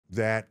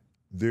that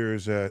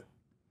there's a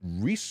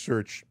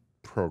research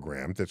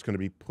program that's going to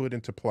be put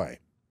into play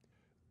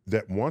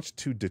that wants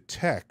to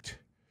detect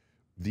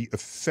the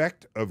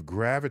effect of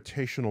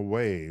gravitational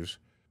waves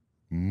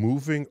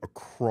moving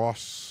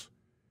across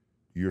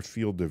your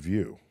field of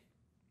view.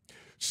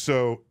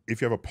 So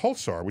if you have a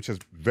pulsar, which has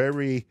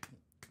very,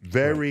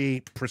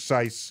 very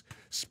precise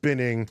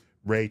spinning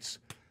rates,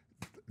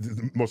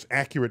 the most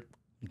accurate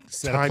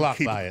Set a clock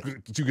by it.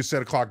 You can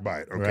set a clock by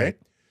it, okay? Right.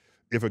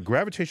 If a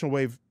gravitational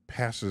wave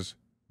passes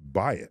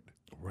by it,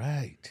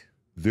 right,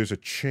 there's a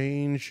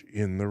change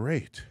in the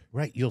rate.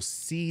 Right. You'll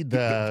see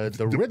the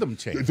rhythm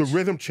change. The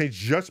rhythm change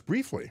just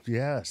briefly.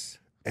 Yes.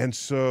 And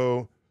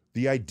so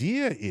the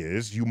idea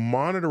is you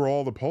monitor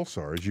all the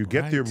pulsars, you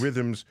get their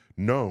rhythms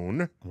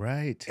known.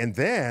 Right. And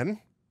then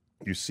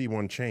you see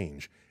one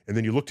change. And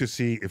then you look to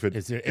see if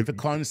it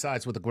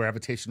coincides with a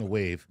gravitational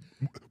wave.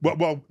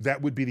 Well, that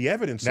would be the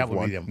evidence of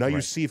one. Now you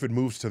see if it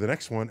moves to the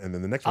next one and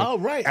then the next one. Oh,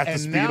 right. At the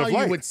speed of light. And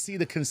now you would see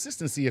the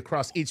consistency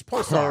across each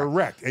pulsar.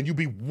 Correct. And you'd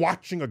be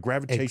watching a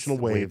gravitational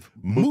wave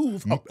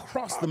move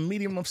across the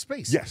medium of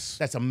space. Yes.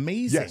 That's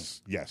amazing.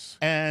 Yes, yes.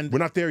 And we're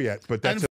not there yet, but that's